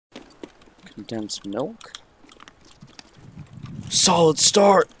Condensed milk. Solid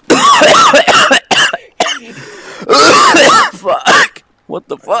start. Fuck. What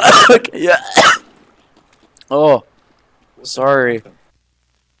the fuck? Yeah. Oh. Sorry.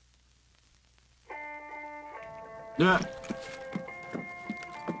 Yeah.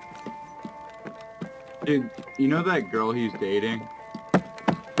 Dude, you know that girl he's dating?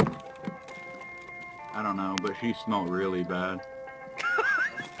 I don't know, but she smelled really bad.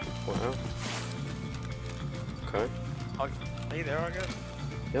 Wow. Okay. Are you there, I guess?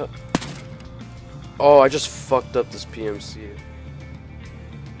 Yep. Oh, I just fucked up this PMC.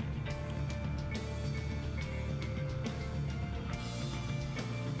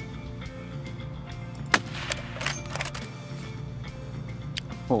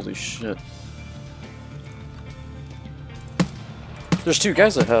 Holy shit. There's two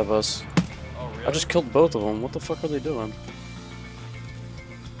guys that have us. Oh, really? I just killed both of them. What the fuck are they doing?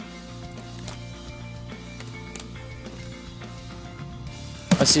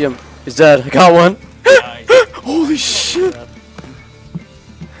 I see him. He's dead. I got one. Nice. Holy shit.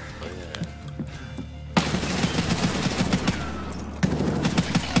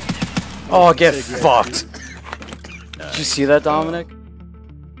 Oh, get fucked. Did you see that, Dominic?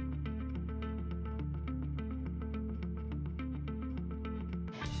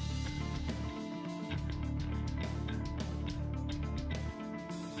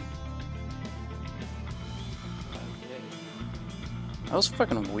 That was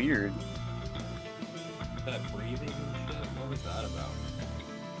fucking weird. That breathing and shit? What was that about?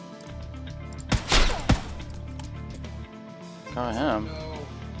 Got him. No.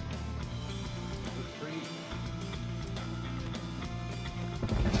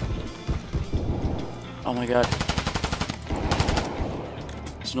 Oh my god.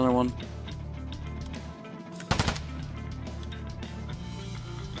 There's another one.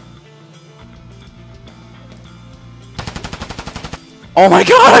 Oh my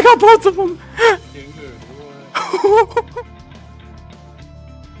god, I got both of them! Dude, what?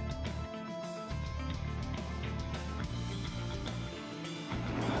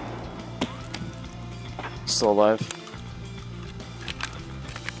 Still alive.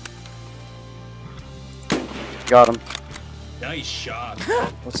 Got him. Nice shot.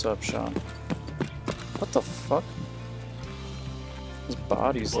 What's up, Sean? What the fuck? His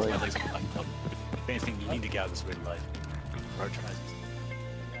body's Both like... my legs are fucked up. If anything, you need to get out of this weird life. Prioritize.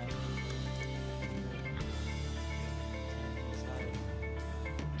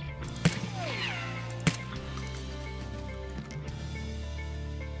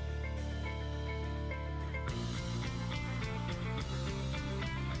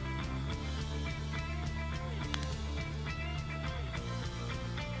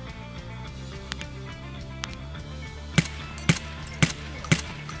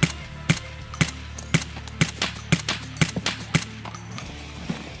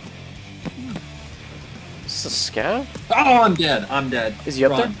 Is this a scav? Oh, I'm dead. I'm dead. Is he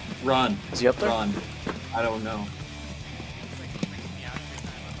up Run. there? Run. Is he up there? Run. I don't know.